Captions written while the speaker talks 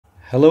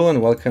Hello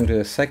and welcome to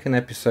the second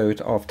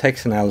episode of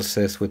Text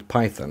Analysis with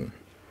Python.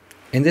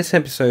 In this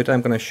episode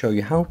I'm going to show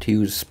you how to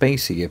use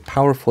Spacy, a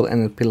powerful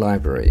NLP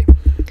library,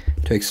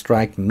 to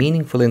extract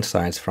meaningful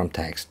insights from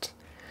text,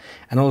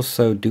 and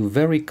also do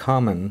very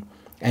common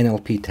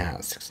NLP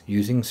tasks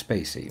using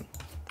Spacy.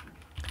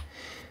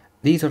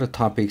 These are the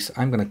topics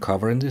I'm going to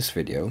cover in this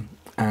video,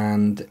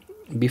 and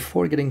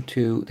before getting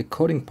to the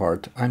coding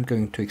part, I'm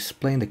going to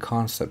explain the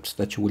concepts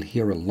that you will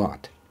hear a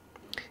lot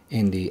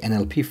in the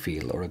NLP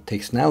field or the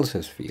text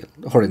analysis field,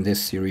 or in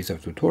this series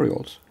of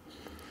tutorials.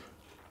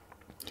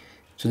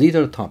 So these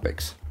are the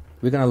topics.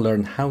 We're going to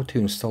learn how to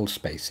install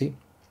Spacy,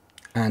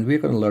 and we're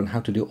going to learn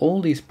how to do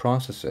all these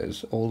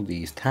processes, all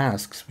these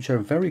tasks, which are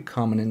very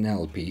common in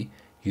NLP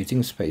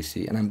using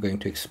Spacy, and I'm going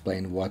to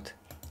explain what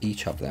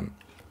each of them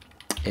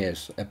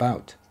is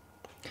about.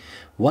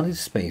 What is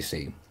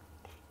Spacy?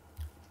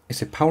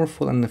 It's a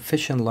powerful and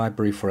efficient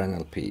library for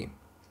NLP.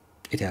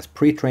 It has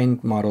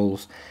pre-trained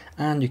models,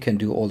 and you can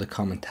do all the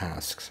common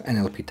tasks,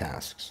 NLP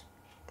tasks.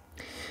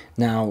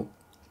 Now,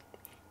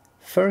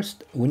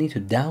 first we need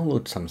to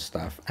download some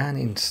stuff and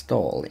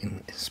install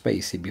in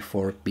Spacy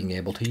before being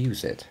able to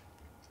use it.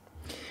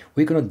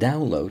 We're going to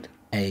download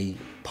a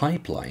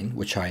pipeline,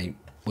 which I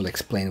will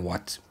explain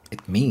what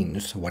it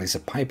means, what is a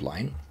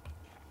pipeline,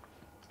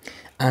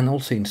 and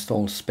also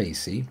install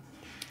Spacy.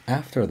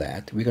 After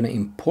that, we're going to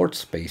import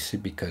Spacy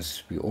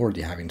because we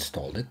already have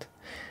installed it.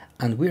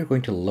 And we're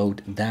going to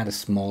load that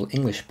small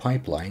English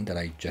pipeline that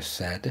I just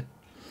said.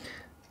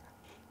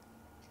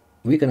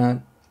 We're going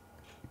to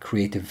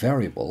create a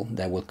variable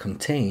that will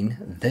contain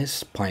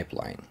this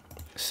pipeline.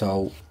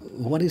 So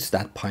what is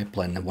that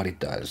pipeline and what it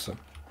does?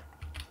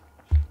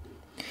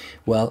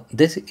 Well,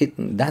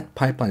 that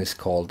pipeline is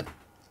called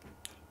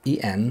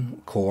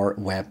EN Core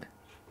Web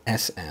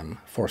SM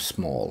for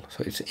small.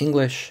 So it's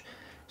English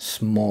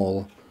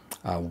small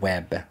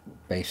web,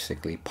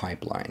 basically,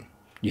 pipeline.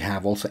 You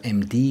have also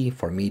MD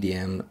for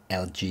medium,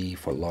 LG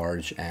for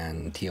large,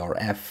 and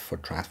TRF for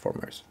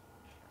transformers.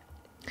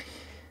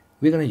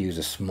 We're going to use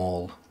a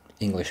small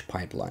English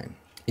pipeline.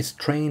 It's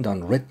trained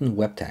on written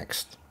web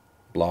text,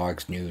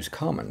 blogs, news,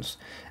 comments.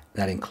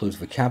 That includes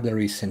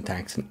vocabulary,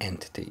 syntax, and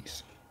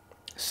entities.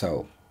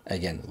 So,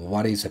 again,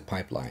 what is a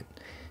pipeline?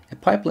 A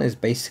pipeline is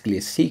basically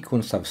a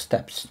sequence of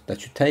steps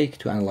that you take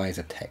to analyze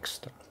a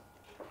text.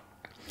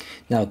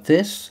 Now,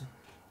 this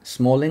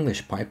small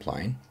English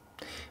pipeline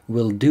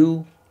will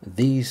do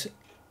these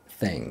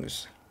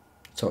things.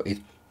 So it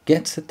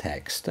gets a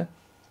text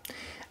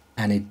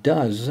and it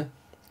does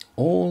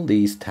all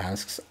these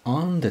tasks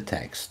on the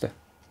text.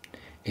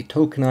 It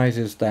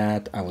tokenizes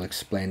that. I will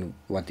explain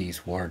what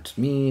these words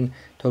mean.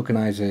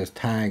 Tokenizes,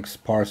 tags,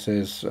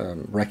 parses,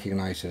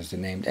 recognizes the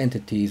named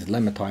entities,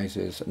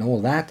 lemmatizes, and all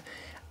that.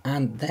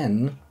 And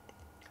then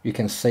you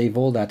can save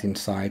all that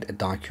inside a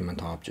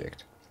document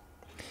object.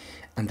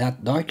 And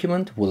that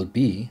document will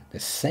be the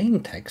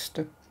same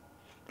text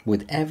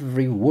with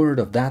every word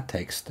of that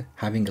text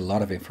having a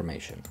lot of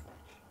information.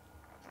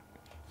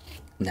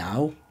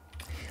 Now,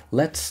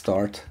 let's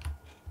start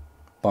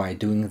by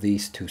doing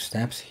these two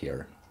steps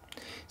here.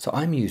 So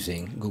I'm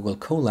using Google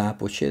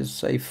Colab, which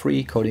is a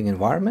free coding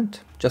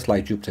environment, just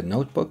like Jupyter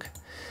Notebook.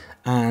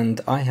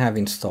 And I have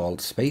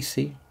installed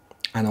Spacy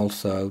and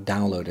also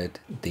downloaded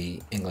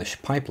the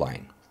English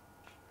pipeline.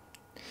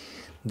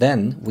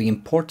 Then we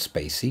import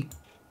Spacy.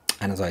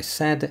 And as I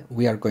said,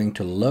 we are going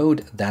to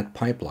load that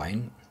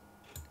pipeline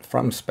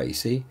from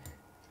Spacy,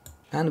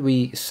 and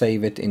we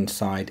save it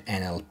inside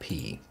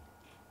NLP.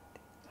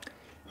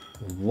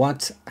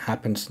 What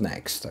happens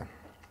next?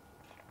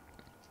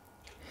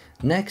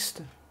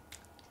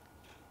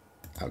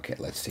 Okay,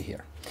 let's see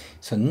here.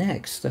 So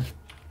next,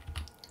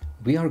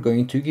 we are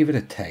going to give it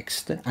a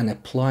text and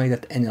apply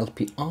that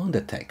NLP on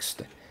the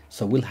text.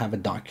 So we'll have a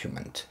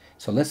document.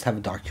 So let's have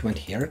a document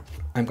here.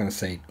 I'm going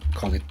to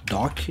call it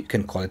doc. You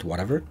can call it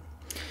whatever.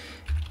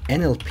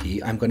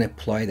 NLP, I'm going to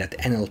apply that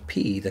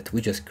NLP that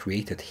we just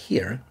created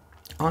here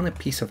on a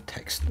piece of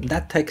text.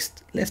 That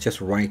text, let's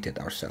just write it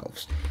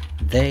ourselves.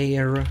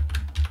 They're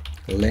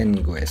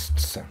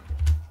linguists.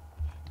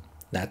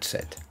 That's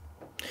it.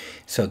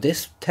 So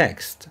this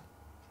text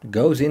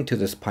goes into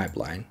this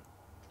pipeline,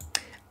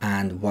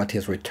 and what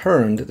is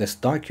returned, this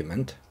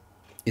document,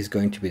 is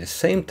going to be the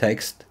same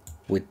text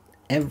with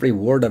every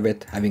word of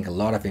it having a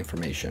lot of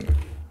information.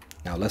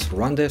 Now let's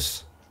run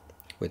this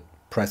with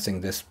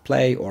pressing this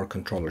play or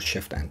Control or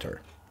Shift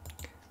Enter.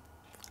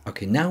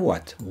 Okay, now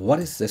what? What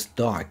is this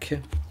doc?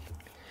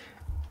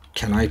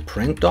 Can I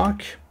print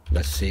doc?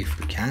 Let's see if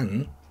we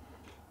can.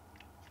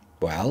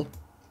 Well,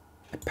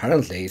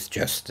 apparently it's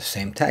just the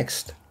same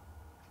text.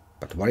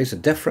 But what is the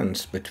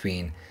difference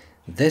between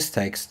this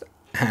text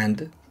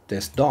and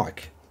this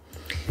doc?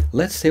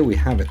 Let's say we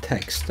have a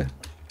text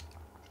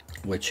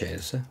which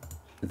is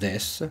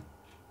this,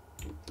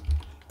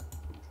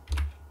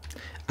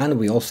 and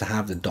we also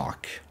have the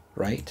doc,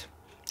 right?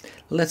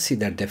 Let's see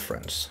their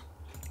difference.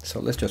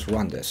 So let's just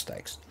run this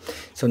text.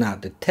 So now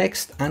the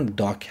text and the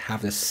doc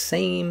have the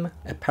same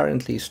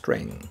apparently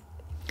string.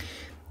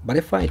 But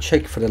if I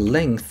check for the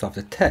length of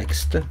the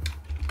text,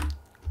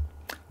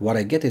 what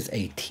I get is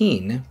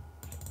 18,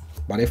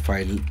 but if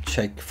I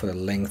check for the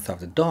length of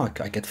the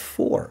doc, I get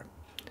 4.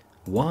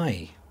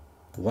 Why?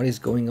 What is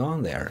going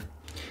on there?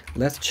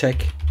 Let's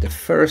check the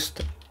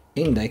first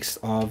index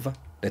of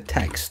the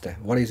text.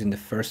 What is in the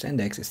first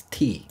index is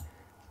T.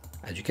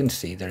 As you can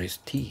see, there is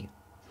T.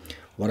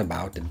 What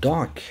about the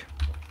doc?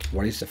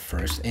 What is the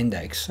first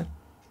index?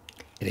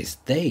 It is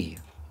they.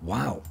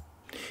 Wow.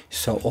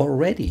 So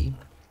already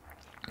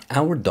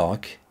our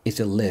doc is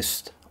a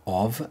list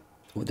of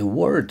the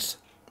words,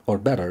 or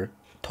better,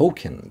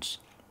 tokens.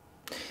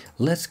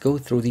 Let's go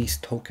through these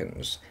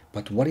tokens.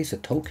 But what is a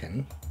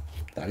token?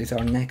 That is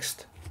our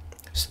next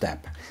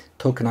step.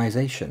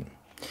 Tokenization.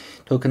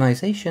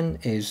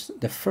 Tokenization is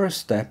the first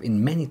step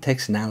in many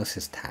text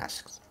analysis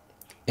tasks.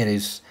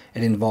 It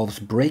involves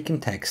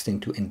breaking text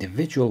into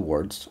individual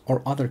words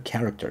or other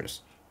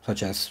characters,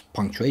 such as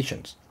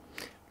punctuations.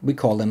 We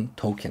call them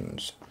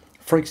tokens.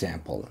 For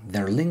example,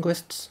 they're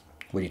linguists.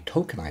 When you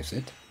tokenize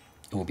it,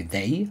 it will be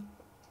they,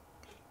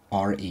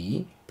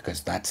 RE,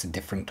 because that's a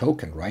different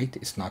token, right?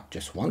 It's not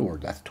just one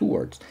word, that's 2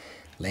 words.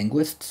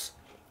 Linguists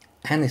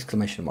and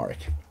exclamation mark.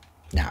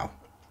 Now,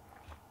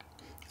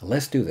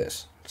 let's do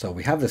this. So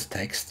we have this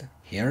text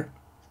here.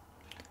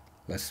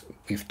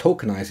 We've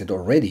tokenized it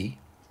already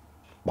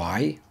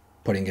by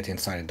putting it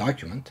inside a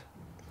document.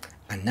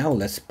 And now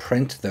let's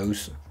print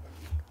those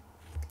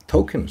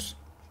tokens.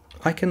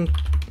 I can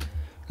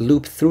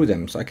loop through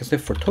them. So I can say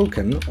for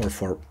token, or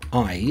for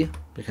I,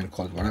 you can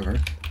call it whatever,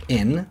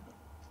 in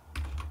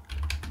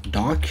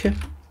doc.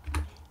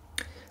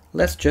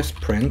 Let's just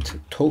print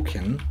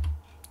token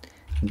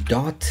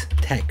dot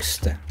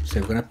text. So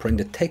we're going to print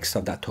the text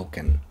of that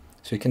token.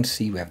 So you can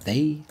see we have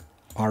they,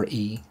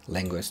 RE,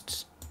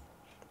 linguists.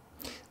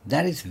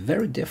 That is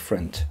very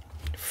different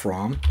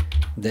from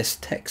this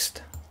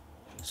text.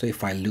 So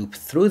if I loop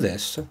through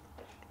this,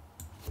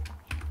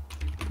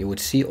 you would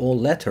see all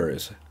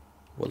letters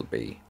will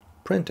be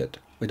printed.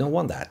 We don't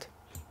want that.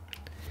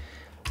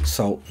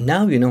 So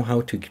now you know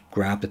how to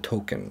grab the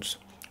tokens.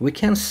 We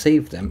can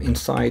save them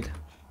inside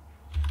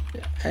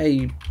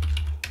a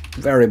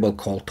variable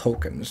called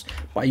tokens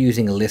by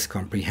using a list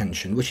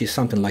comprehension, which is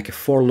something like a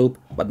for loop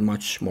but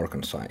much more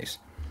concise.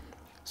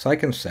 So I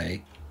can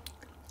say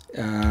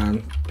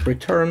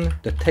return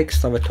the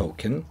text of a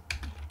token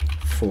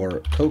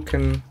for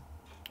token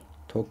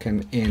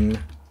in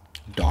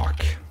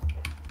doc,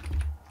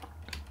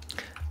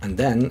 and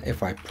then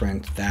if I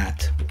print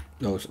that,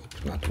 those,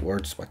 not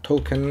words but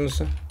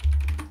tokens,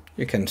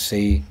 you can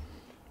see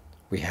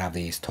we have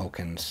these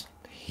tokens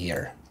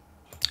here.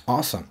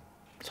 Awesome.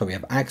 So we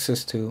have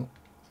access to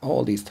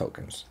all these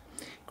tokens.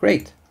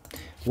 Great.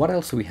 What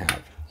else do we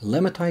have?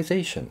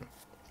 Lemmatization.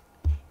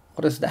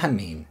 What does that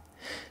mean?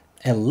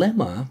 A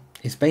lemma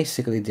is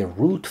basically the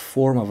root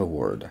form of a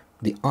word,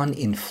 the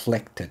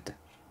uninflected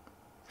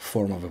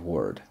form of a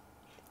word.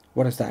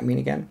 What does that mean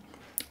again?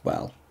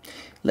 Well,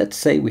 let's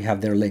say we have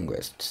their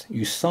linguists.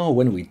 You saw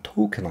when we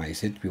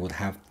tokenize it, we would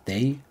have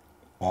they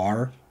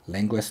are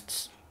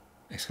linguists,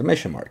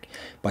 exclamation mark.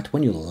 But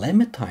when you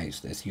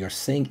lematize this, you're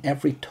saying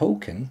every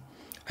token,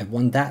 I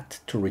want that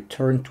to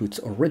return to its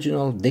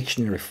original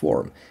dictionary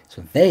form.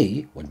 So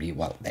they would be,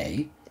 well,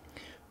 they,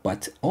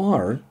 but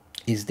are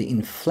is the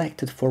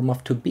inflected form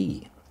of to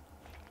be.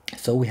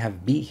 So we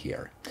have be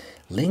here.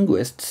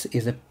 Linguists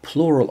is a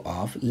plural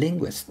of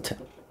linguist.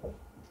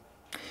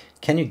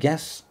 Can you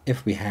guess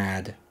if we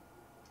had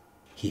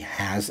he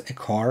has a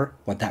car,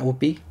 what that would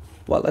be?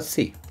 Well, let's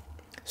see.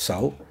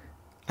 So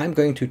I'm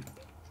going to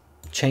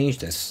change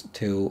this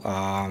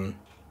to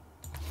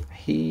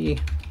he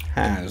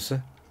has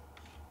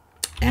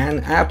an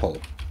apple.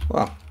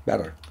 Well,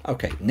 better.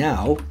 Okay,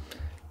 now,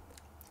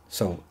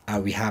 so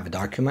we have a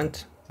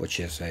document, which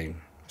is a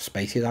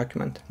Spacy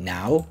document.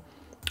 Now,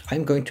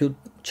 I'm going to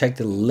check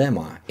the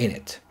lemma in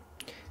it.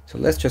 So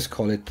let's just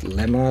call it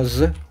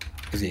lemmas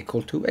is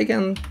equal to,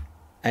 again,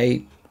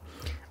 a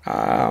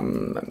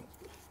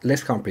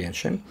list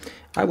comprehension.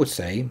 I would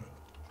say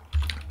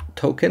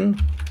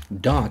token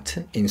dot,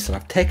 instead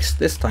of text,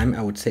 this time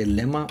I would say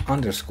lemma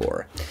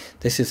underscore.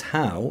 This is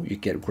how you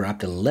grab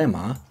the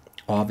lemma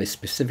of a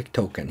specific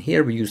token.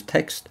 Here we use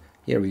text,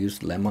 here we use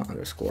lemma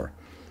underscore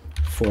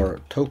for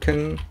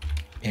token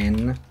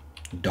in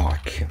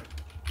doc,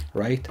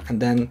 right?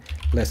 And then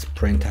let's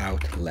print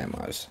out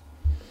lemmas.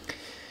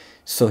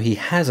 So he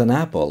has an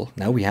apple.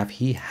 Now we have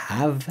he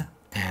have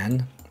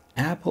an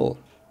apple.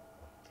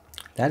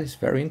 That is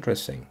very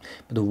interesting.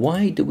 But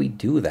why do we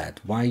do that?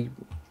 Why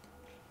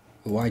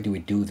do we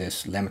do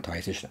this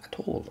lemmatization at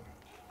all?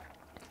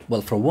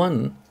 Well, for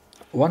one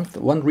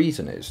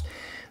reason is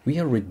we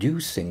are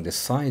reducing the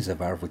size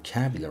of our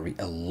vocabulary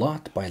a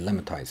lot by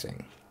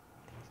lemmatizing.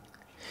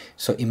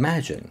 So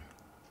imagine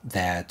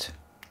that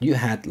you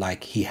had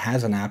like he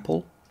has an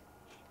apple,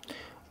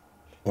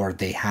 or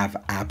they have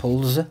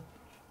apples.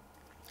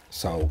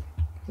 So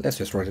let's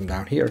just write them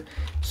down here.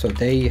 So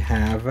they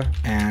have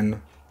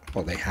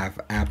they have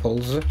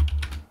apples,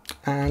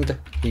 and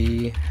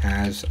he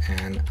has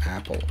an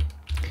apple.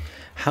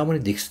 How many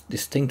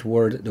distinct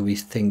words do we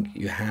think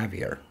you have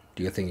here?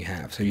 Do you think you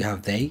have? So you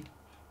have they,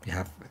 You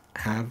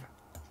have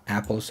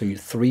apple, so you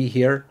 3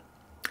 here,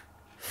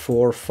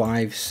 4,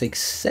 5,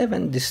 6,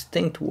 7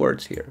 distinct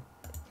words here.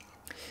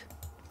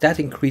 That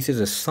increases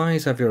the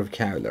size of your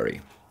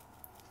vocabulary.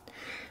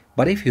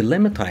 But if you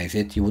limitize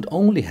it, you would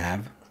only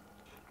have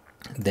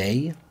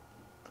they,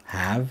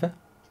 have,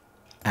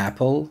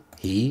 apple,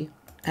 he,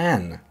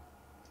 an.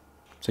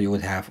 So you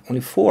would have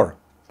only 4.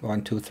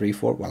 1, 2, 3,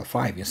 4, well,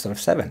 5 instead of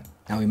 7.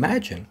 Now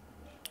imagine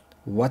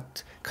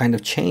what kind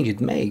of change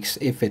it makes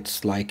if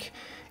it's like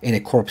in a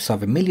corpus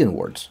of 1,000,000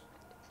 words.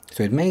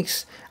 So it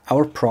makes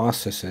our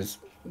processes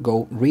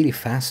go really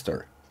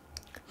faster.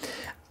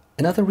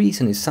 Another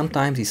reason is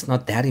sometimes it's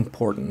not that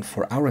important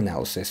for our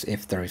analysis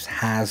if there is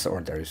has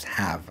or there is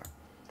have.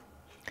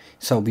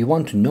 So we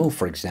want to know,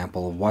 for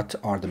example, what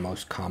are the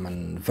most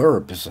common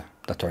verbs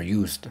that are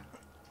used.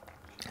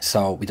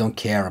 So we don't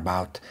care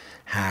about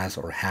has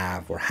or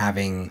have or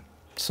having.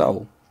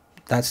 So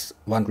that's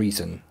one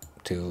reason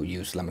to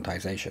use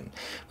lemmatization.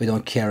 We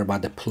don't care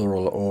about the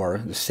plural or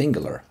the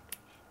singular.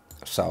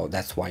 So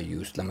that's why you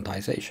use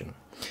lemmatization.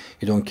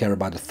 You don't care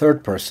about the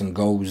third person,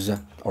 goes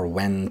or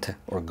went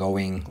or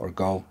going or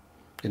go.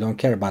 You don't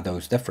care about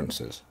those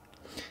differences.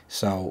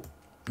 So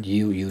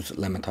you use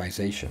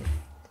lemmatization.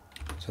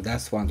 So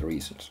that's one of the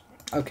reasons.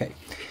 Okay,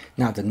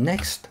 now the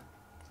next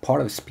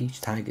part of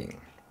speech tagging.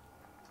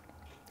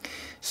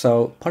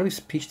 So part of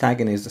speech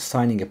tagging is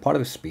assigning a part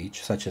of a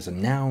speech, such as a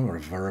noun or a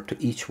verb,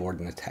 to each word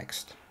in the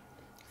text.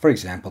 For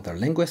example, they're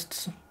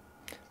linguists.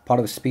 Part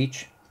of a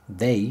speech,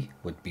 they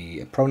would be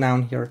a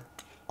pronoun here.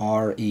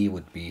 RE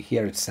would be,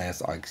 here it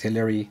says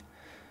auxiliary.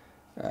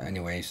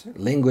 Anyways,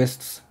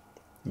 linguists,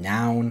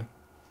 noun,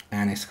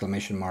 and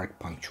exclamation mark,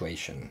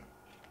 punctuation.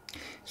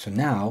 So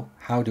now,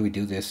 how do we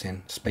do this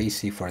in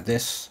Spacy for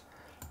this?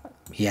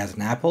 He has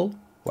an apple.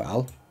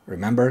 Well,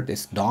 remember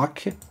this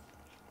doc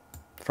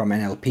from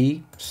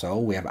NLP, so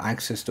we have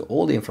access to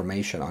all the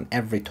information on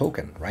every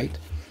token, right?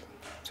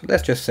 So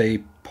let's just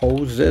say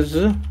poses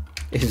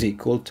is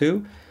equal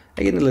to,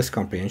 again, the list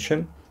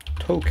comprehension,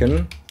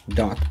 token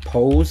dot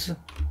pose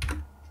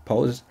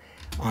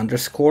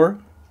underscore,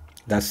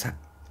 that's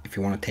if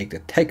you want to take the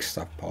text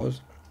of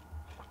pose,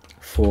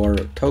 for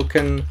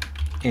token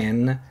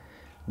in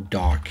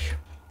doc.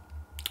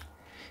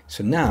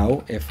 So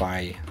now if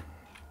I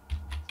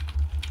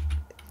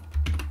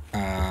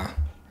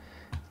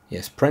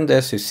yes, print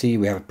this, you see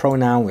we have a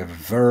pronoun, we have a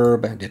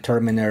verb,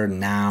 determiner,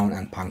 noun,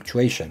 and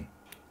punctuation.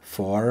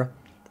 For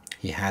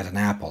he has an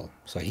apple.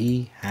 So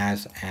he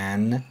has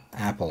an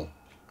apple,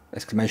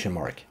 exclamation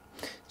mark.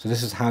 So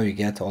this is how you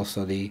get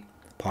also the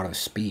part of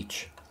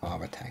speech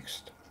of a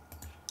text.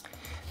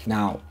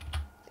 Now,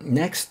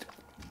 next,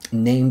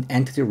 named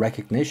entity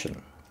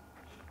recognition.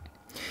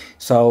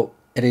 So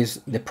it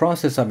is the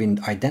process of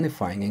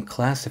identifying and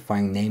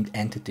classifying named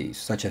entities,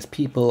 such as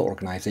people,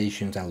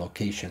 organizations, and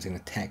locations in a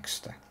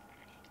text.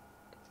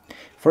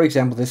 For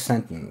example, this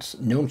sentence,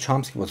 Noam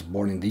Chomsky was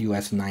born in the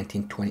US in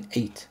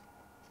 1928.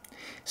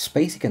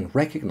 Spacy can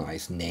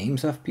recognize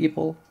names of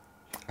people,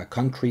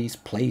 countries,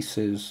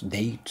 places,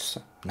 dates,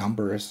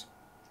 numbers.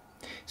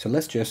 So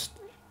let's just,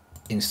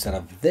 instead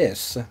of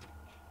this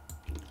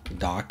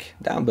doc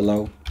down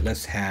below,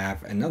 let's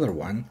have another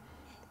one,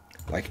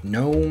 like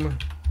Noam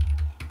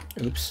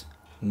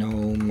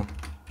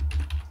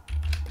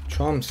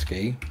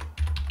Chomsky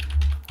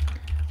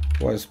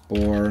was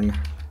born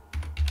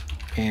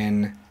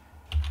in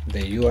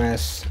the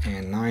US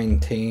in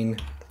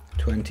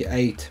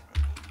 1928.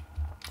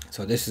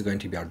 So this is going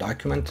to be our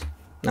document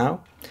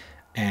now.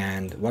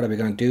 And what are we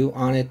going to do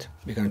on it?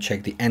 We're going to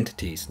check the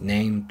entities,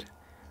 named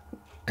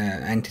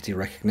entity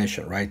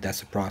recognition, right? That's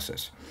the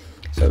process.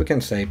 So we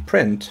can say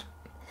print,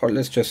 or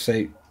let's just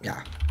say,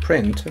 yeah,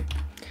 print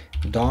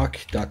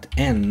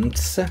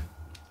doc.ends.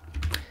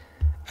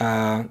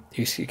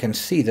 You can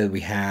see that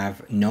we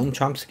have Noam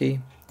Chomsky,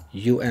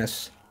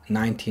 US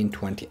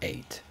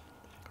 1928.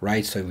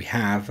 Right, so we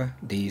have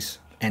these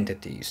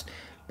entities,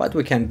 but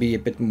we can be a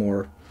bit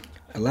more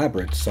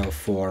elaborate. So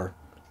for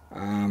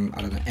I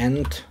don't know,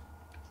 end,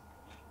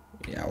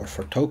 yeah, or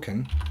for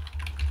token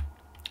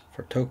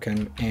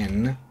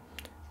in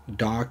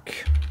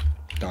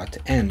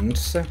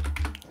doc.ends.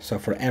 So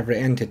for every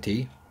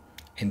entity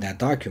in that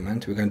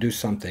document, we're going to do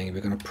something.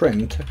 We're going to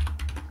print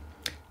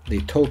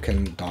the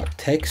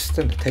token.text,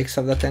 the text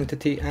of that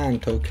entity,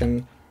 and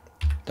token.end.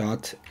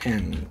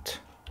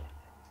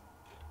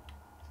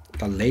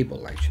 The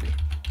label, actually.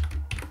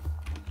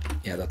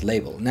 Yeah, that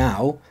label.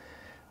 Now,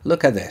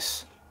 look at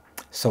this.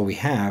 So we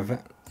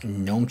have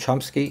Noam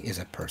Chomsky is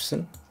a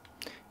person,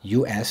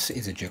 US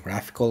is a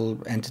geographical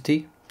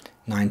entity,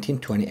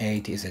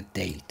 1928 is a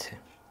date.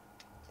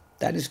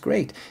 That is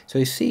great. So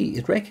you see,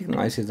 it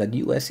recognizes that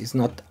US is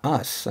not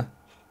us,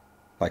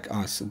 like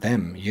us,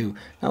 them, you.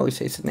 No, it's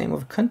the name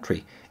of a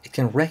country. It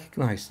can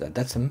recognize that.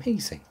 That's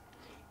amazing.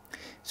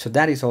 So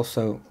that is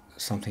also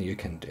something you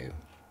can do.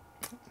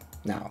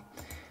 Now,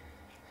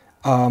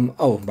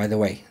 oh, by the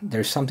way,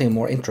 there's something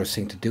more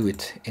interesting to do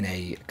it in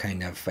a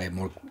kind of a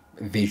more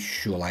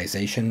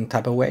visualization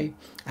type of way,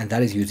 and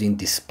that is using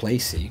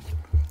Spacy.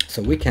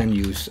 So we can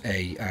use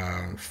a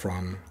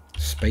from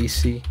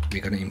Spacy,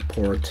 we're going to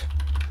import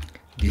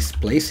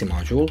Spacy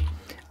module,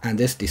 and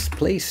this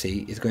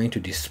Spacy is going to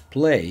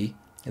display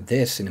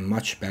this in a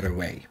much better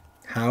way.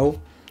 How?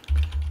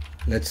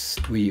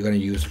 We're going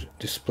to use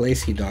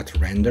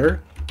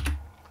Spacy.render,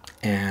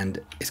 and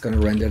it's going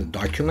to render the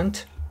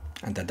document,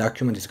 and the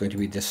document is going to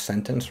be this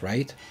sentence,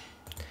 right?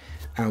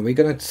 And we're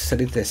going to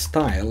set it as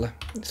style,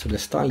 so the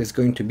style is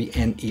going to be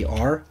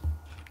NER,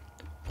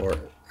 or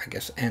I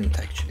guess ent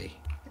actually,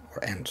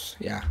 or ents,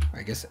 yeah,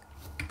 I guess,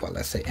 well,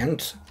 let's say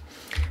ents.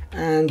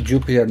 And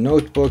Jupyter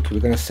Notebook,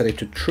 we're going to set it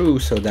to true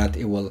so that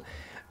it will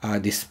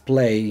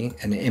display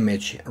an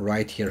image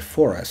right here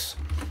for us.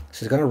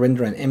 So it's going to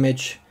render an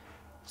image,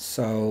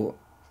 so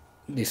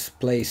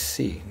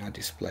Spacy, not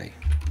display,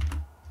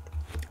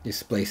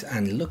 displays,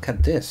 and look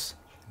at this,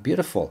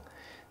 beautiful.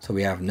 So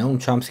we have Noam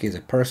Chomsky as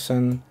a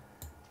person,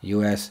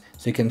 US,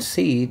 so you can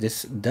see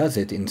this does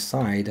it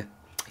inside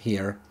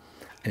here,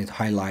 and it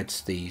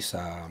highlights these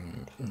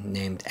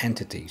named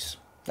entities.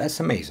 That's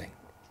amazing.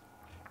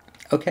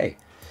 Okay,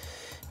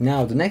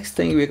 now the next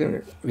thing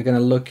we're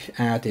gonna look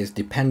at is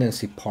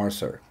dependency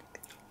parser.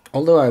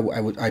 Although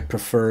I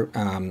prefer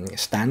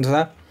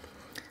Stanza's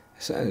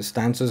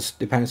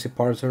dependency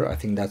parser, I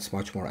think that's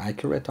much more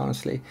accurate,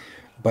 honestly.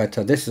 But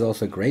this is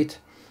also great.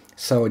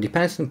 So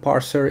dependency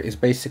parser is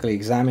basically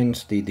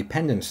examines the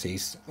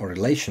dependencies or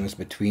relations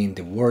between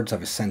the words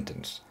of a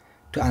sentence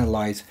to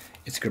analyze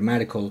its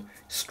grammatical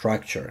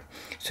structure.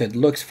 So it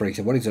looks, for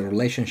example, what is the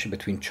relationship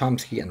between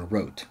Chomsky and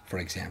wrote, for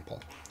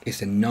example?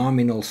 It's a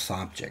nominal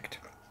subject.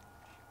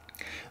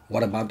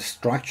 What about the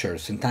structure?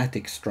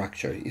 Syntactic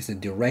structure is a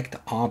direct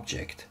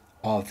object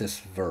of this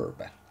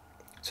verb.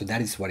 So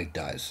that is what it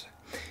does.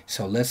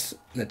 So let's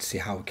see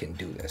how we can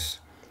do this.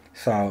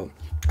 So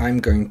I'm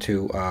going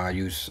to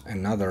use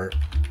another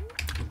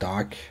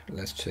doc,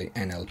 let's say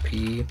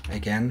NLP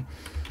again,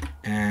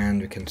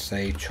 and we can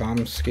say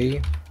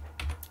Chomsky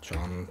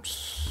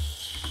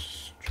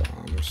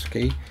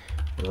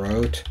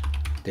wrote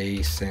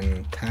the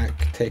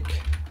syntactic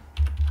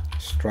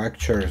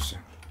structures.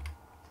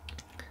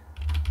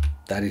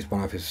 That is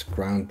one of his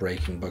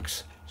groundbreaking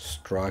books,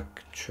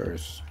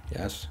 Structures.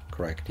 Yes,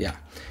 correct, yeah.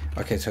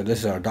 Okay, so this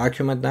is our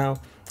document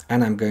now,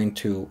 and I'm going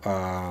to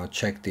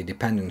check the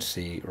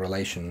dependency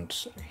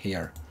relations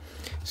here.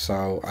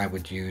 So I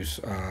would use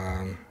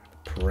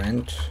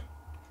print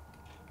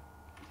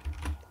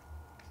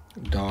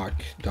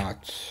doc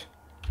dot,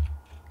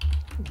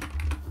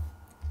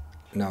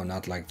 no,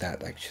 not like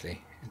that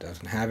actually, it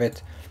doesn't have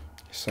it.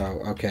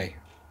 So okay,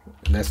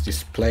 let's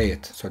display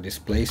it. So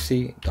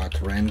Spacy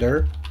dot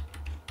render,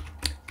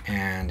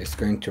 and it's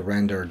going to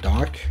render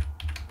doc.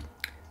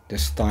 The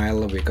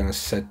style we're going to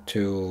set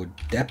to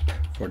dep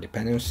for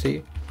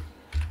dependency,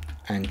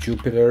 and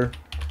Jupyter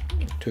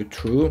to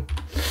true.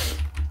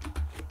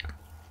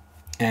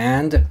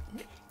 And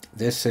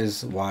this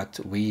is what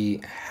we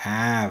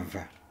have.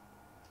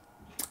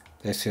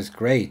 This is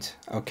great.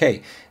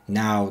 Okay,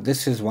 now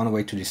this is one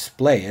way to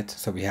display it.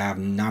 So we have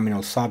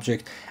nominal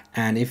subject,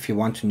 and if you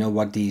want to know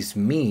what these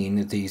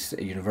mean, these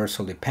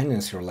universal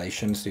dependency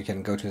relations, you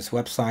can go to this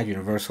website,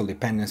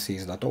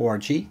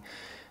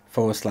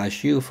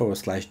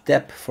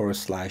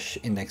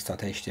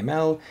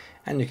 universaldependencies.org/u/dep/index.html,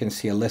 and you can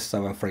see a list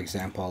of them. For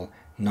example,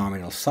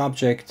 nominal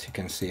subject, you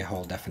can see a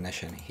whole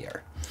definition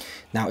here.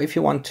 Now if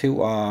you want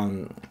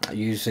to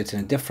use it in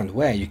a different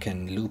way, you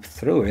can loop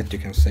through it. You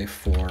can say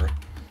for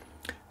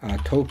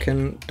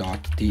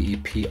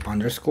token.dep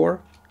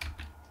underscore,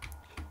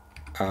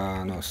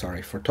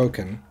 for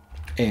token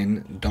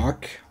in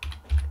doc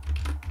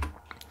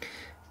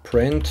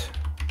print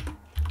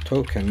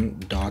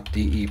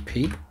token.dep,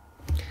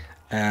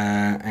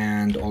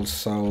 and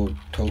also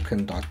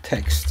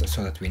token.text,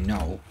 so that we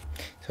know.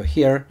 So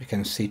here you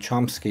can see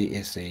Chomsky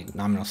is the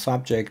nominal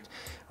subject,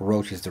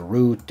 wrote is the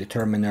root,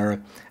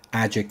 determiner,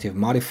 adjective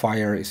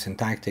modifier is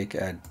syntactic,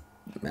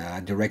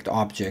 direct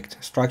object,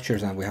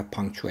 structures, and we have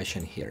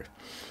punctuation here.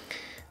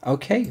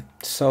 Okay,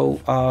 so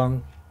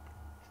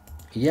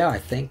yeah, I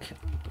think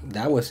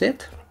that was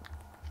it.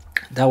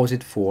 That was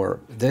it for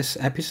this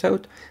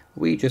episode.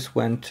 We just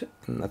went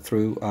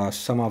through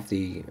some of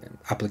the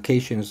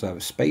applications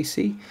of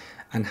Spacy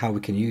and how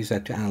we can use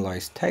that to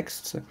analyze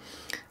texts.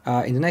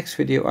 In the next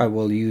video, I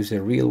will use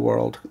a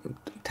real-world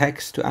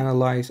text to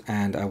analyze,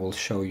 and I will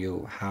show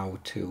you how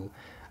to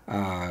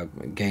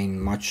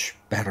gain much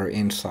better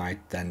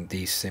insight than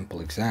these simple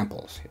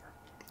examples here.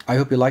 I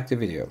hope you liked the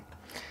video.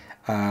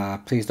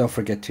 Please don't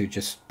forget to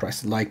just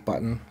press the like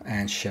button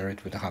and share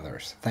it with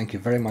others. Thank you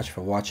very much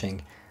for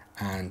watching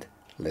and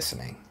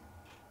listening.